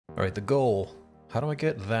All right, the goal. How do I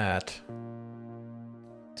get that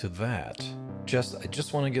to that? I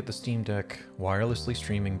just want to get the Steam Deck wirelessly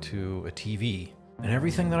streaming to a TV. And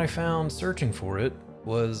everything that I found searching for it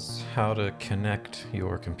was how to connect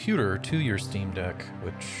your computer to your Steam Deck,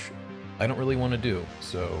 which I don't really want to do.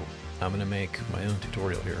 So I'm gonna make my own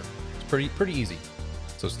tutorial here. It's pretty easy.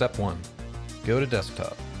 So step one, go to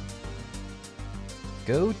desktop.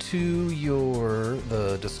 Go to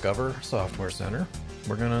the Discover Software Center.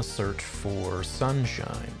 We're gonna search for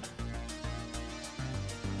Sunshine.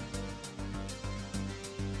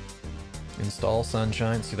 Install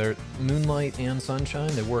Sunshine. See there, Moonlight and Sunshine,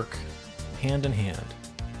 they work hand in hand.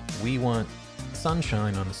 We want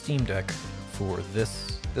Sunshine on the Steam Deck for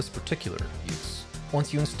this particular use.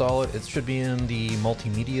 Once you install it, it should be in the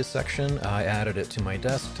multimedia section. I added it to my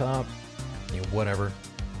desktop, whatever.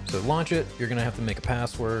 So launch it, you're gonna have to make a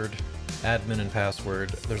password, admin and password.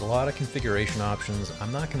 There's a lot of configuration options.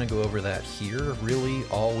 I'm not gonna go over that here. Really,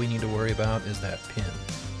 all we need to worry about is that pin.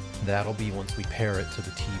 That'll be once we pair it to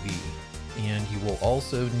the TV. And you will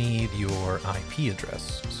also need your IP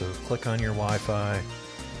address. So click on your Wi-Fi,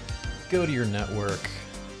 go to your network,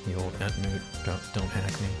 the old Entmoot, don't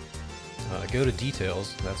hack me. Go to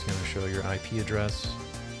details, that's gonna show your IP address.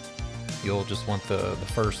 You'll just want the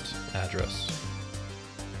first address.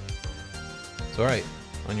 So all right,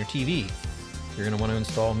 on your TV, you're gonna wanna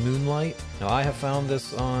install Moonlight. Now I have found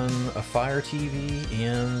this on a Fire TV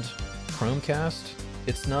and Chromecast.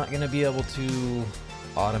 It's not gonna be able to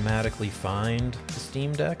automatically find the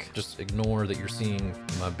Steam Deck. Just ignore that you're seeing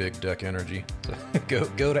my big deck energy. So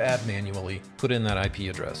go to add manually, put in that IP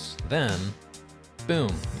address. Then,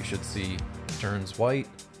 boom, you should see it turns white,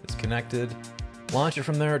 it's connected. Launch it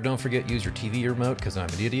from there. Don't forget, use your TV remote, because I'm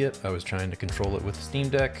an idiot. I was trying to control it with the Steam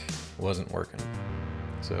Deck, wasn't working.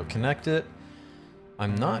 So connect it.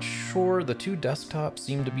 I'm not sure, the two desktops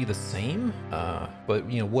seem to be the same, but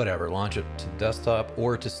whatever, launch it to desktop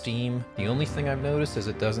or to Steam. The only thing I've noticed is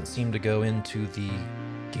it doesn't seem to go into the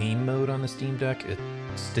game mode on the Steam Deck. It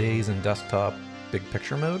stays in desktop big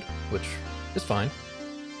picture mode, which is fine.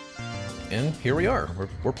 And here we are,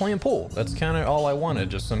 we're playing pool. That's kind of all I wanted,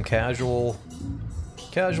 just some casual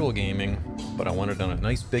gaming, but I wanted on a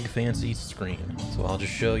nice big fancy screen. So I'll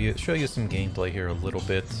just show you some gameplay here a little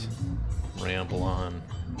bit. Ramble on.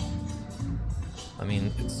 I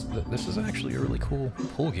mean, this is actually a really cool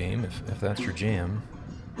pool game if that's your jam.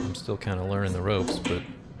 I'm still kind of learning the ropes, but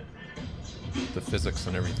the physics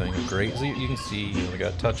and everything are great. So you can see, we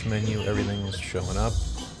got touch menu, everything's showing up.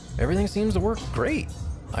 Everything seems to work great.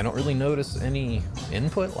 I don't really notice any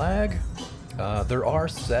input lag. There are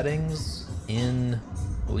settings in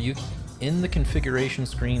the configuration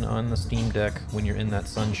screen on the Steam Deck when you're in that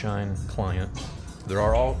Sunshine client. There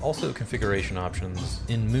are also configuration options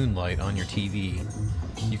in Moonlight on your TV.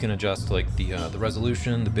 You can adjust like the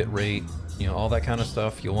resolution, the bit rate, all that kind of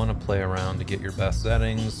stuff. You'll want to play around to get your best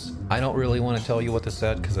settings. I don't really want to tell you what to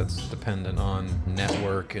set because that's dependent on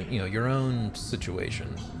network and your own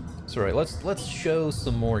situation. So right, let's show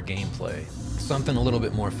some more gameplay. Something a little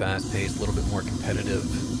bit more fast-paced, a little bit more competitive.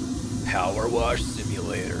 Power wash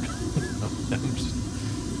simulator.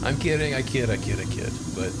 I'm kidding, I kid.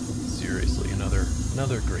 But seriously,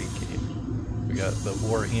 another great game. We got the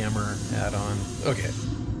Warhammer add-on. Okay.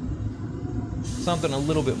 Something a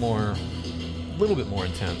little bit more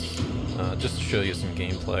intense. Just to show you some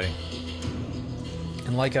gameplay.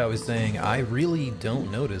 And like I was saying, I really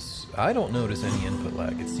don't notice any input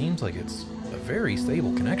lag. It seems like it's a very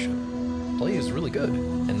stable connection. Play is really good.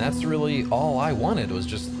 And that's really all I wanted, was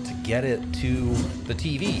just to get it to the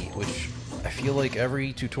TV, which I feel like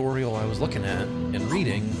every tutorial I was looking at and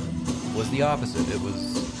reading was the opposite. It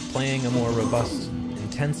was playing a more robust,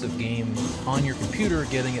 intensive game on your computer,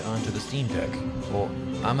 getting it onto the Steam Deck. Well,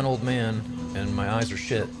 I'm an old man and my eyes are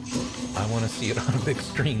shit. I want to see it on a big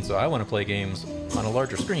screen, so I want to play games on a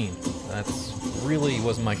larger screen. That's really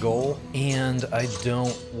was my goal, and I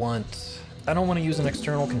don't want to use an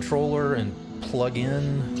external controller and plug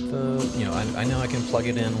in I know I can plug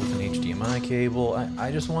it in with an HDMI cable.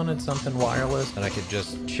 I just wanted something wireless that I could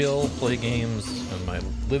just chill, play games on my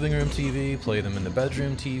living room TV, play them in the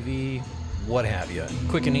bedroom TV, what have you.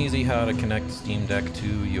 Quick and easy how to connect the Steam Deck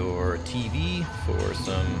to your TV for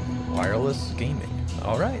some wireless gaming.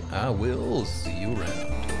 Alright, I will see you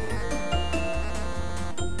around.